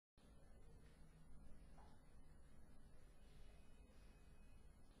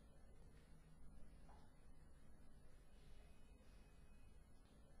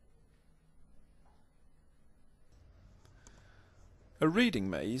A reading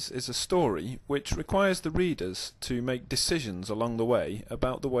maze is a story which requires the readers to make decisions along the way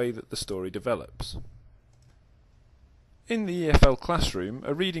about the way that the story develops. In the EFL classroom,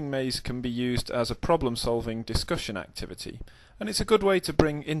 a reading maze can be used as a problem-solving discussion activity, and it's a good way to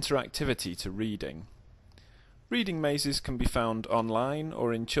bring interactivity to reading. Reading mazes can be found online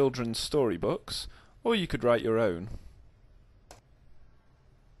or in children's storybooks, or you could write your own.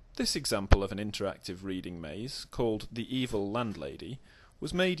 This example of an interactive reading maze, called The Evil Landlady,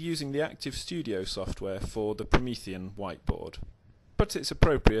 was made using the Active Studio software for the Promethean whiteboard, but it's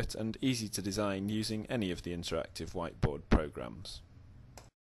appropriate and easy to design using any of the interactive whiteboard programs.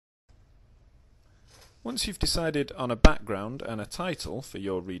 Once you've decided on a background and a title for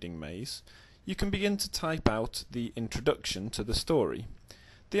your reading maze, you can begin to type out the introduction to the story,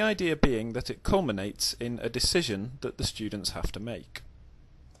 the idea being that it culminates in a decision that the students have to make.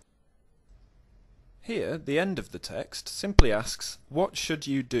 Here, the end of the text simply asks, "What should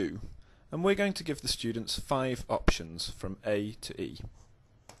you do?" and we're going to give the students 5 options from A to E.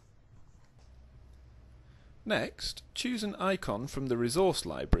 Next, choose an icon from the resource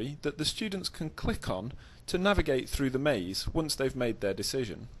library that the students can click on to navigate through the maze once they've made their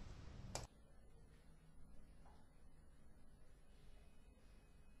decision.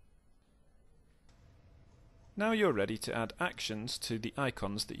 Now you're ready to add actions to the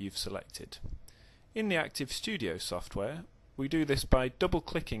icons that you've selected. In the Active Studio software, we do this by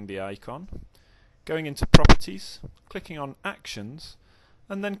double-clicking the icon, going into Properties, clicking on Actions,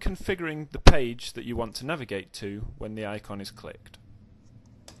 and then configuring the page that you want to navigate to when the icon is clicked.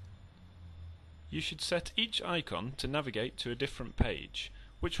 You should set each icon to navigate to a different page,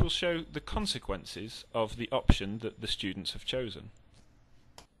 which will show the consequences of the option that the students have chosen.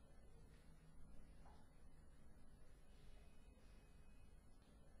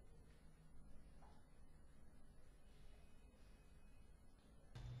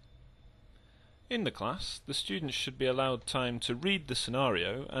 In the class, the students should be allowed time to read the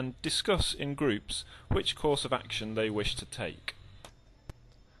scenario and discuss in groups which course of action they wish to take.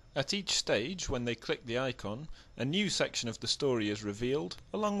 At each stage, when they click the icon, a new section of the story is revealed,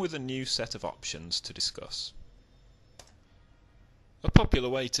 along with a new set of options to discuss. A popular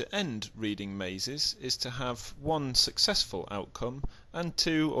way to end reading mazes is to have 1 successful outcome and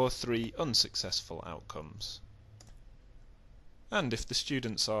 2 or 3 unsuccessful outcomes. And if the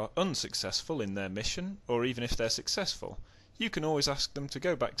students are unsuccessful in their mission, or even if they're successful, you can always ask them to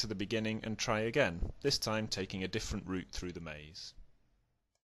go back to the beginning and try again, this time taking a different route through the maze.